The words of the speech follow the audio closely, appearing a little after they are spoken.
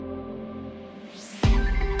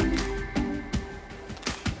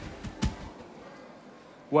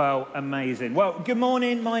Well, amazing. Well, good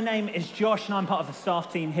morning. My name is Josh, and I'm part of the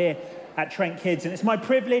staff team here at Trent Kids, and it's my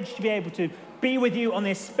privilege to be able to be with you on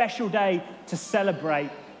this special day to celebrate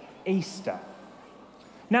Easter.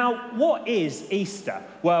 Now, what is Easter?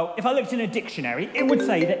 Well, if I looked in a dictionary, it would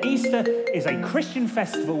say that Easter is a Christian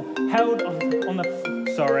festival held on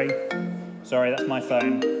the... Sorry, that's my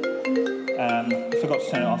phone. I forgot to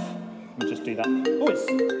turn it off. Let me just do that. Oh,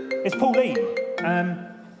 it's Pauline.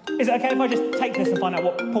 Is it okay if I just take this and find out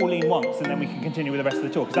what Pauline wants, and then we can continue with the rest of the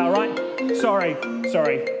talk? Is that all right? Sorry.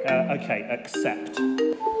 Okay, accept.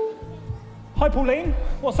 Hi, Pauline.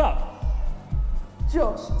 What's up?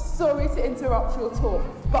 Josh, sorry to interrupt your talk,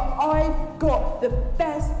 but I've got the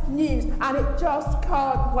best news, and it just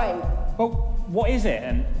can't wait. Well, what is it,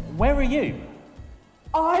 and where are you?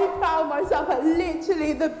 I found myself at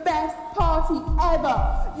literally the best party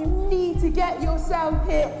ever. You need to get yourself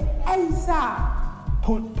here ASAP.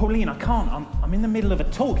 Pauline, I can't. I'm in the middle of a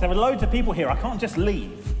talk. There are loads of people here. I can't just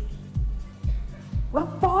leave. Well,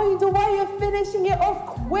 find a way of finishing it off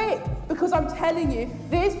quick, because I'm telling you,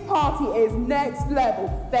 this party is next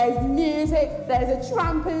level. There's music, there's a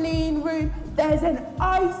trampoline room, there's an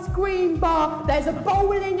ice cream bar, there's a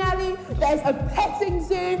bowling alley, there's a petting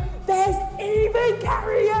zoo, there's even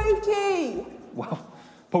karaoke. Well,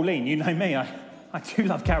 Pauline, you know me. I do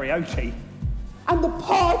love karaoke. And the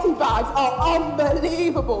party bags are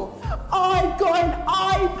unbelievable. I've got an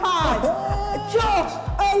iPad. Josh,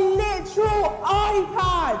 a literal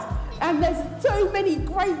iPad. And there's so many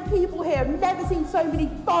great people here. I've never seen so many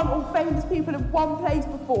fun or famous people in one place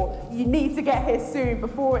before. You need to get here soon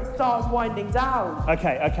before it starts winding down.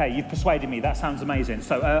 Okay, you've persuaded me. That sounds amazing.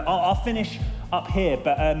 So I'll finish up here,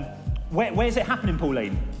 but where's it happening,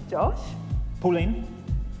 Pauline? Josh? Pauline?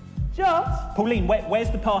 Josh? Pauline, where's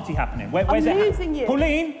the party happening? Where's I'm it losing you.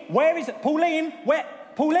 Pauline, where is it? Pauline, where?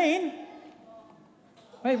 Pauline?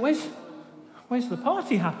 Where's the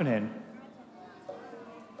party happening?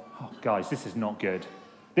 Oh, guys, this is not good.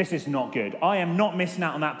 This is not good. I am not missing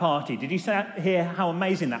out on that party. Did you hear how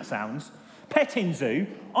amazing that sounds? Petting zoo,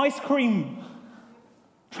 ice cream,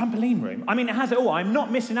 trampoline room. I mean, it has it all. I'm not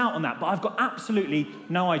missing out on that, but I've got absolutely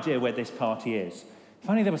no idea where this party is. If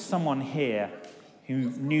only there was someone here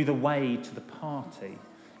who knew the way to the party.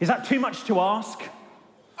 Is that too much to ask?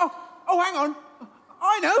 Oh, hang on.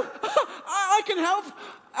 I know. I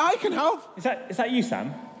can help. Is that you,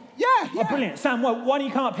 Sam? Yeah. Oh, brilliant. Sam, well, why don't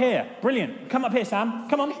you come up here? Brilliant. Come up here, Sam.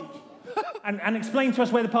 Come on. and explain to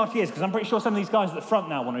us where the party is, because I'm pretty sure some of these guys at the front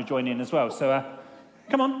now want to join in as well. So,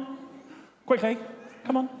 come on. Quickly.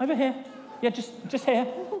 Come on, over here. Yeah, just here.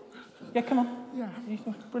 Yeah, come on. Yeah.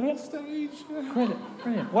 Brilliant. Stage.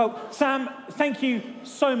 Brilliant. Well, Sam, thank you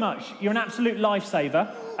so much. You're an absolute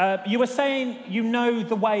lifesaver. You were saying you know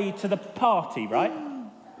the way to the party, right?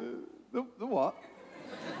 The what?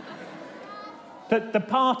 The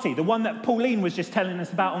party, the one that Pauline was just telling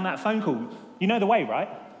us about on that phone call. You know the way, right?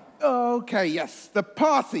 Okay, yes. The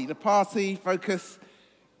party, focus.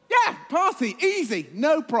 Yeah, party, easy,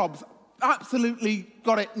 no probs. Absolutely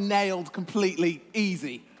got it nailed completely,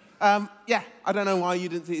 easy. Yeah, I don't know why you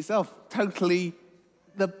didn't see it yourself. Totally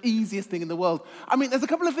the easiest thing in the world. I mean, there's a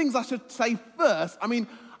couple of things I should say first. I mean,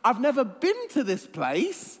 I've never been to this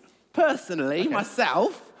place, personally,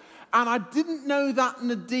 myself, and I didn't know that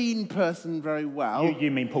Nadine person very well.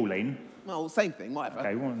 You mean Pauline? Well, same thing, whatever.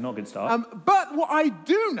 Okay, well, not a good start. But what I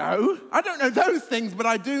do know, I don't know those things, but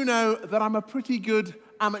I do know that I'm a pretty good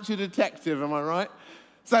amateur detective, am I right?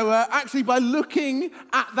 So actually, by looking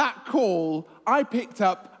at that call, I picked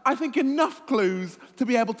up, I think, enough clues to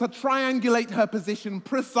be able to triangulate her position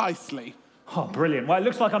precisely. Oh, brilliant. Well, it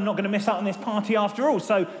looks like I'm not going to miss out on this party after all.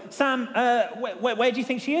 So, Sam, where do you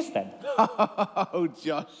think she is then? Oh,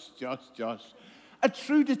 Josh. A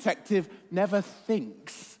true detective never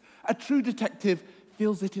thinks. A true detective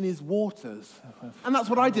feels it in his waters. And that's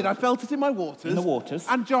what I did. I felt it in my waters. In the waters?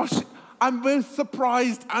 And Josh, I'm both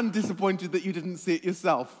surprised and disappointed that you didn't see it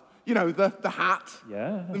yourself. You know, the hat,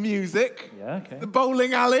 yeah, the music, okay, the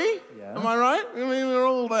bowling alley. Yeah. Am I right? I mean, we're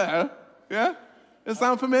all there. Yeah? Does it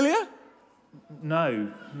sound familiar?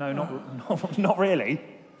 No, not really.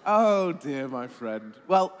 Oh, dear, my friend.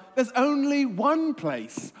 Well, there's only one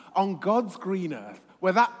place on God's green earth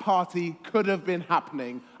where that party could have been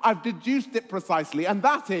happening. I've deduced it precisely, and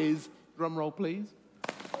that is, drum roll, please,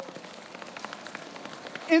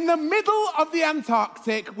 in the middle of the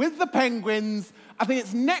Antarctic with the penguins. I think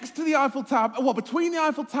it's next to the Eiffel Tower, well, between the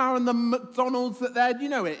Eiffel Tower and the McDonald's that there, you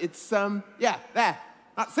know it. It's, yeah, there.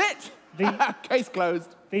 That's it. Case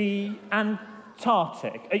closed. The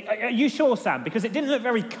Antarctic. Are you sure, Sam? Because it didn't look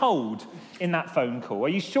very cold in that phone call. Are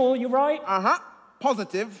you sure you're right? Uh-huh.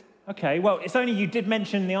 Positive. Okay, well, it's only you did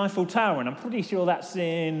mention the Eiffel Tower, and I'm pretty sure that's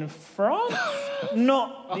in France,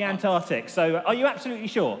 not the Antarctic. So are you absolutely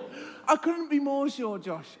sure? I couldn't be more sure,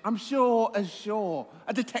 Josh. I'm sure as sure.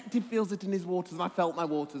 A detective feels it in his waters, and I felt my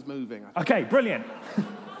waters moving. Okay, brilliant.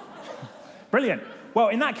 Brilliant. Well,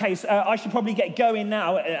 in that case, I should probably get going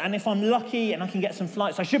now, and if I'm lucky and I can get some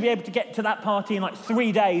flights, I should be able to get to that party in like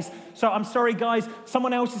 3 days. So I'm sorry, guys.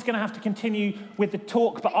 Someone else is going to have to continue with the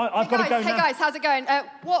talk, but I've got to go now. Hey, guys, how's it going?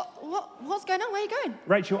 What's going on? Where are you going?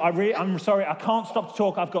 Rachel, I'm sorry, I can't stop to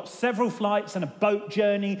talk. I've got several flights and a boat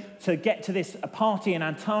journey to get to this party in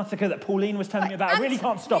Antarctica that Pauline was telling me about. I really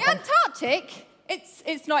can't stop. The Antarctic?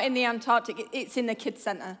 It's not in the Antarctic. It's in the kids'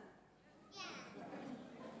 centre.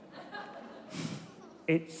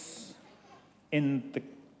 It's in the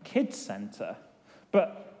kids' centre.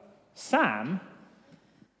 But Sam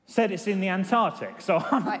said it's in the Antarctic. So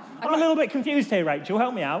I'm a little bit confused here, Rachel.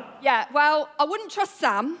 Help me out. Yeah, well, I wouldn't trust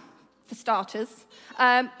Sam, for starters.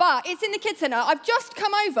 But it's in the kids' centre. I've just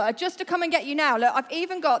come over just to come and get you now. Look, I've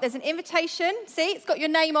even there's an invitation. See, it's got your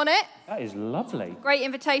name on it. That is lovely. Great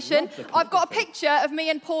invitation. I've got a picture of me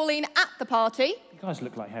and Pauline at the party. You guys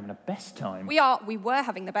look like having the best time. We were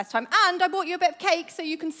having the best time. And I bought you a bit of cake so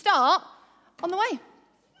you can start on the way.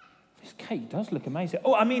 This cake does look amazing.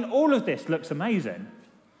 Oh, I mean, all of this looks amazing.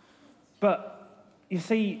 But, you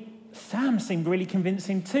see, Sam seemed really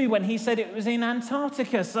convincing too when he said it was in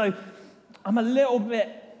Antarctica. So I'm a little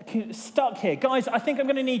bit stuck here. Guys, I think I'm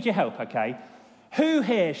going to need your help, okay? Who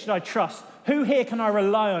here should I trust? Who here can I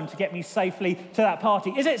rely on to get me safely to that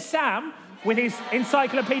party? Is it Sam with his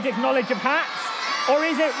encyclopedic knowledge of hats? Or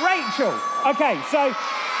is it Rachel? Okay, so,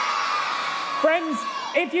 friends,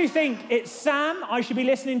 if you think it's Sam I should be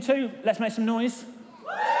listening to, let's make some noise.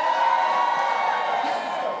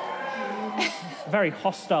 A very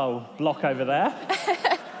hostile block over there.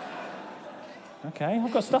 Okay,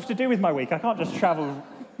 I've got stuff to do with my week. I can't just travel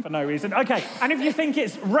for no reason. Okay, and if you think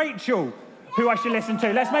it's Rachel who I should listen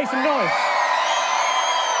to, let's make some noise.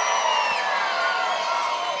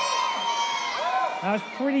 That was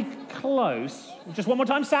pretty close. Just one more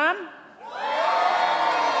time, Sam.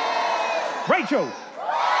 Rachel.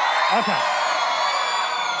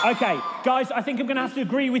 Okay, guys, I think I'm going to have to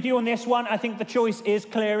agree with you on this one. I think the choice is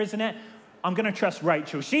clear, isn't it? I'm going to trust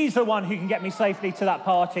Rachel. She's the one who can get me safely to that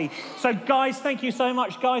party. So, guys, thank you so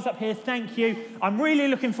much. Guys up here, thank you. I'm really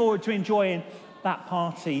looking forward to enjoying that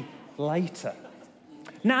party later.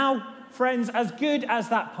 Now, friends, as good as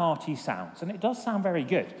that party sounds, and it does sound very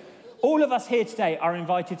good, all of us here today are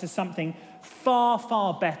invited to something far,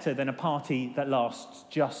 far better than a party that lasts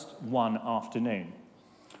just one afternoon.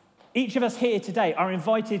 Each of us here today are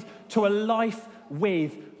invited to a life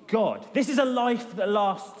with God. This is a life that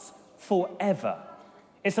lasts forever.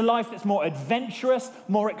 It's a life that's more adventurous,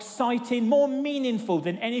 more exciting, more meaningful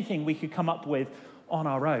than anything we could come up with on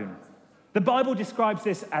our own. The Bible describes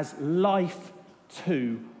this as life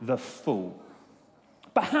to the full.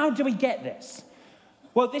 But how do we get this?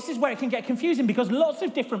 Well, this is where it can get confusing because lots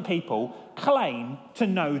of different people claim to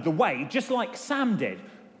know the way, just like Sam did.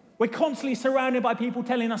 We're constantly surrounded by people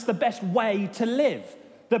telling us the best way to live,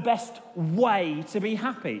 the best way to be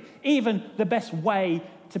happy, even the best way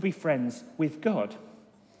to be friends with God.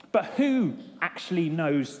 But who actually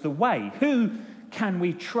knows the way? Who can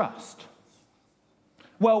we trust?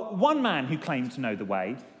 Well, one man who claimed to know the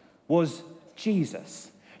way was Jesus.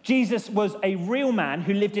 Jesus was a real man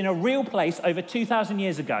who lived in a real place over 2,000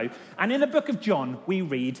 years ago. And in the book of John, we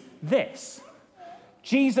read this.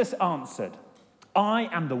 Jesus answered, I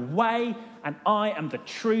am the way and I am the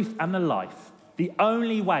truth and the life. The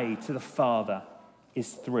only way to the Father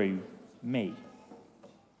is through me.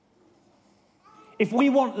 If we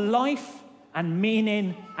want life and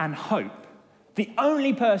meaning and hope, the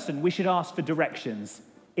only person we should ask for directions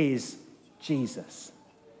is Jesus.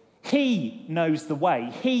 He knows the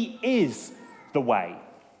way. He is the way.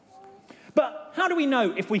 But how do we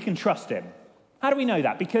know if we can trust him? How do we know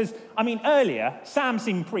that? Because, earlier, Sam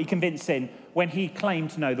seemed pretty convincing when he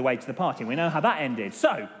claimed to know the way to the party. We know how that ended.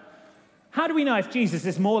 So, how do we know if Jesus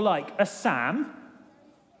is more like a Sam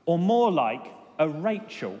or more like a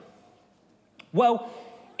Rachel? Well,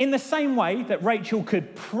 in the same way that Rachel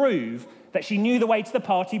could prove that she knew the way to the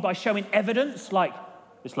party by showing evidence, like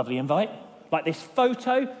this lovely invite, like this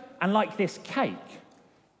photo, and like this cake,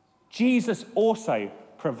 Jesus also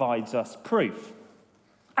provides us proof.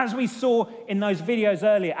 As we saw in those videos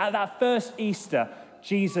earlier, at that first Easter,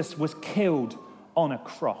 Jesus was killed on a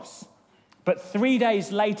cross. But 3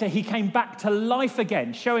 days later, he came back to life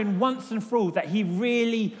again, showing once and for all that he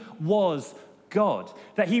really was God,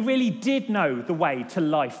 that he really did know the way to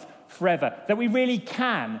life forever, that we really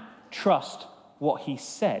can trust what he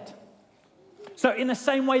said. So in the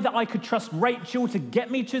same way that I could trust Rachel to get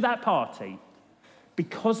me to that party,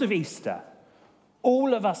 because of Easter,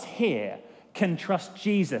 all of us here can trust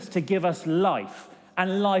Jesus to give us life,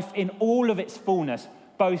 and life in all of its fullness,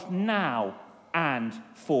 both now and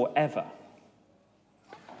forever.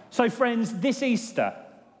 So friends, this Easter,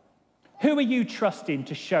 who are you trusting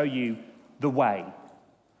to show you the way?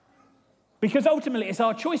 Because ultimately it's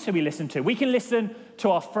our choice who we listen to. We can listen to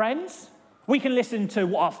our friends. We can listen to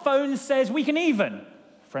what our phone says. We can even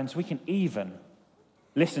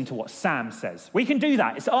listen to what Sam says. We can do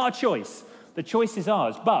that. It's our choice. The choice is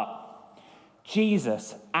ours. But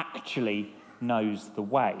Jesus actually knows the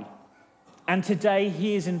way. And today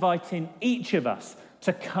he is inviting each of us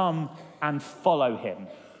to come and follow him.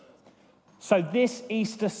 So this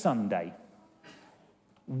Easter Sunday,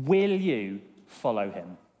 will you follow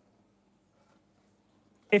him?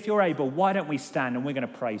 If you're able, why don't we stand and we're going to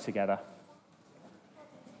pray together.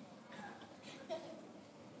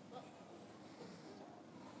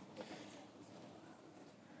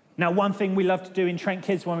 Now, one thing we love to do in Trent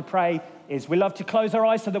Kids when we pray is we love to close our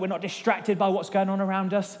eyes so that we're not distracted by what's going on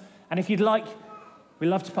around us. And if you'd like, we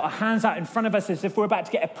love to put our hands out in front of us as if we're about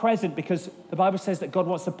to get a present, because the Bible says that God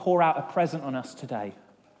wants to pour out a present on us today.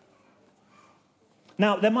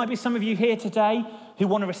 Now, there might be some of you here today who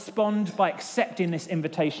want to respond by accepting this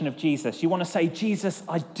invitation of Jesus. You want to say, Jesus,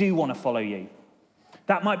 I do want to follow you.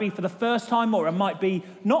 That might be for the first time, or it might be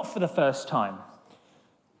not for the first time.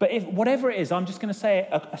 But if whatever it is, I'm just going to say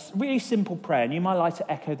a really simple prayer, and you might like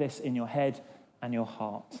to echo this in your head and your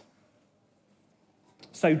heart.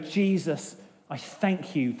 So, Jesus, I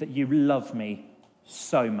thank you that you love me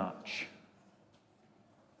so much.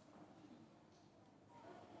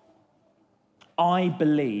 I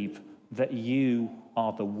believe that you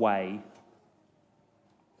are the way.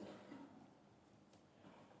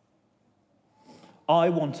 I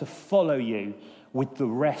want to follow you with the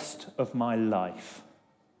rest of my life.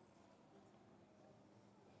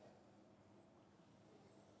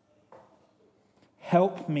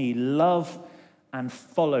 Help me love and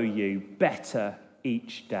follow you better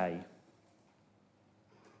each day.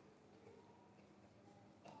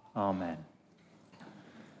 Amen.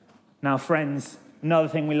 Now, friends, another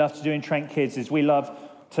thing we love to do in Trent Kids is we love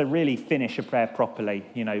to really finish a prayer properly,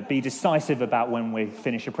 be decisive about when we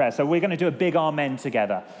finish a prayer. So we're going to do a big amen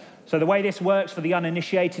together. So the way this works for the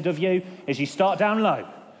uninitiated of you is you start down low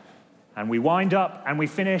and we wind up and we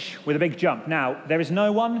finish with a big jump. Now, there is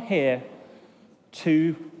no one here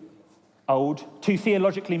too old, too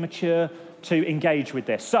theologically mature to engage with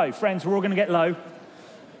this. So, friends, we're all going to get low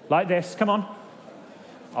like this. Come on.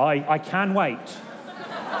 I can wait.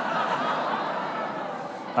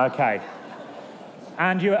 Okay.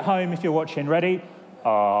 And you at home, if you're watching, ready?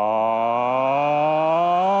 Amen.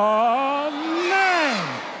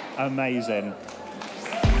 Amazing.